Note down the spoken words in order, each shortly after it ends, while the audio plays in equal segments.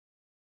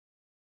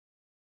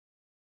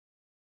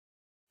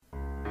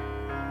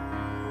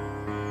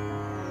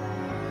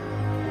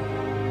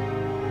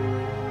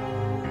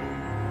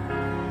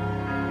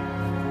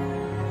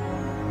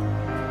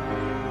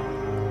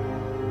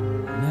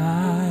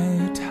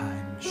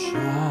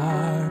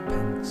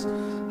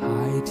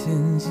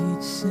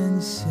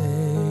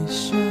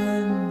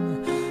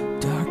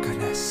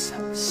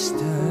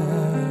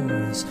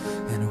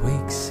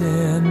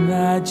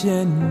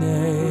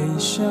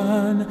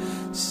imagination.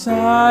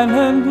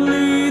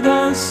 Silently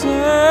the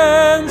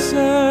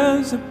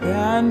senses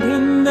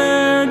abandon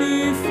their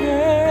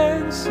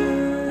defenses.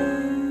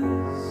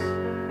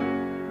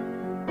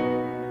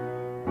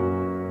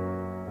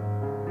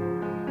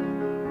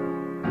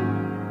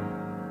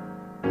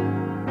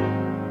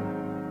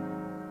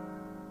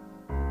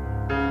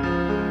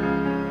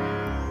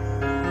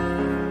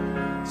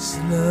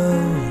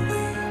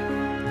 Slowly,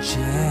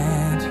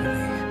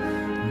 gently,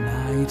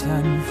 night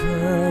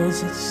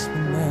unfurls its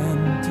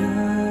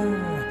splendor.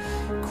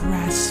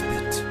 Grasp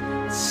it,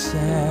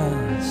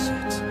 sense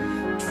it,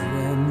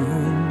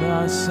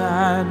 tremulous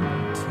and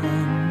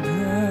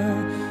tender.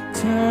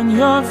 Turn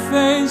your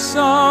face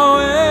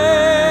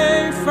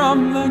away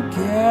from the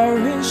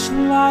garish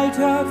light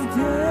of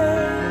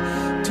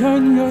day.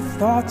 Turn your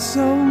thoughts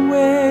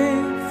away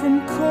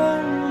from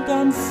cold,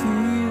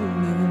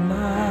 unfeeling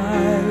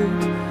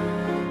light,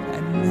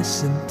 and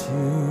listen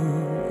to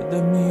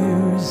the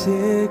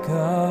music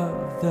of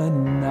the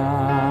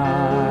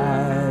night.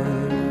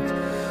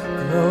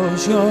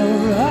 Close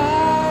your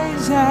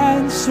eyes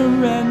and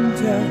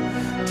surrender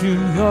to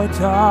your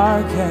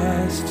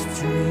darkest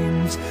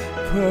dreams.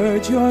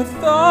 Purge your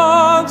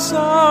thoughts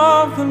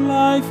of the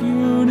life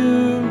you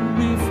knew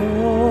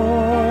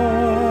before.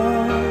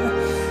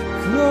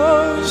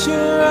 Close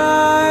your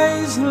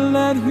eyes,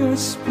 let your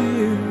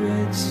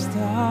spirit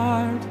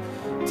start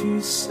to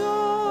soar.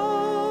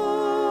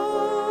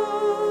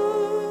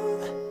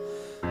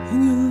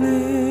 And you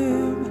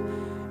live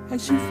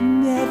as you've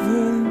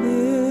never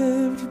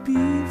lived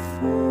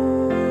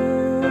before.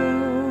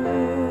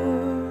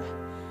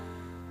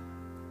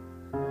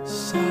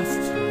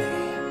 Softly,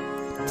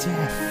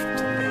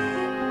 deftly,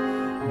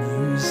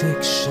 music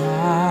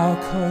shall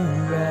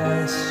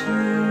caress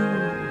you.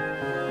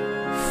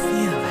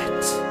 Feel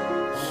it,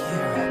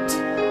 hear it,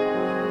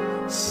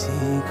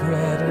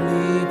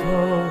 secretly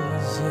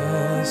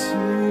possess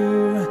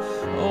you.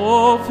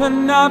 Open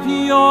up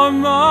your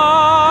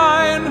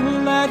mind,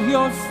 let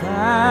your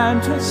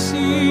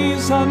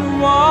fantasies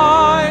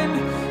unwind.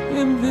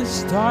 In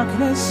this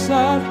darkness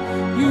that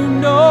you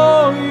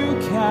know you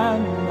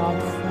cannot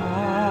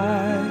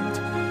fight,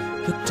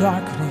 the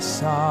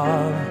darkness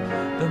of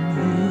the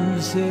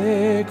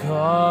music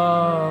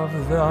of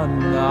the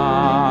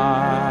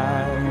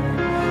night.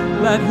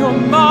 Let your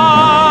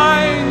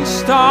mind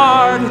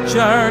start a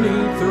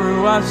journey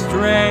through a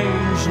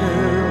strange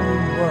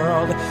new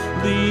world.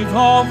 Leave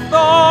all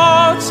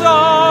thoughts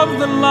of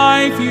the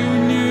life you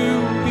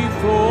knew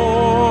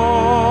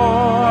before.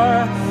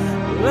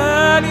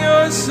 Let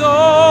your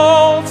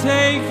soul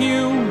take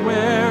you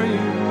where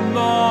you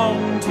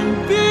long to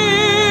be.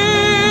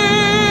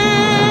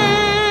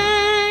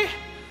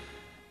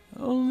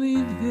 Only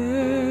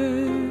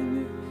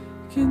then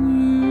can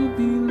you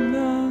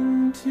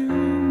belong to me.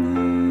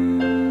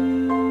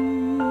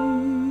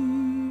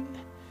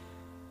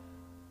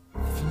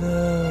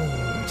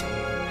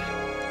 Floating,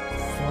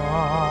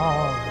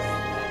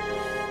 falling,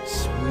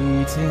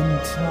 sweet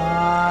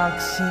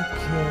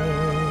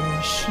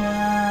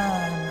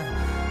intoxication.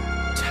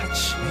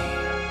 Touch me,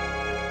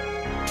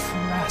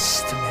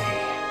 trust me,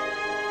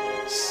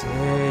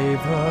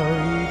 savor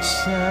each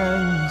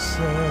sensation.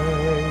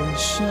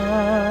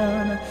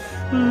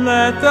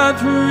 Let the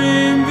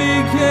dream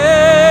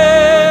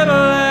begin,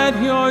 let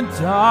your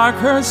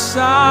darker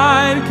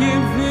side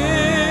give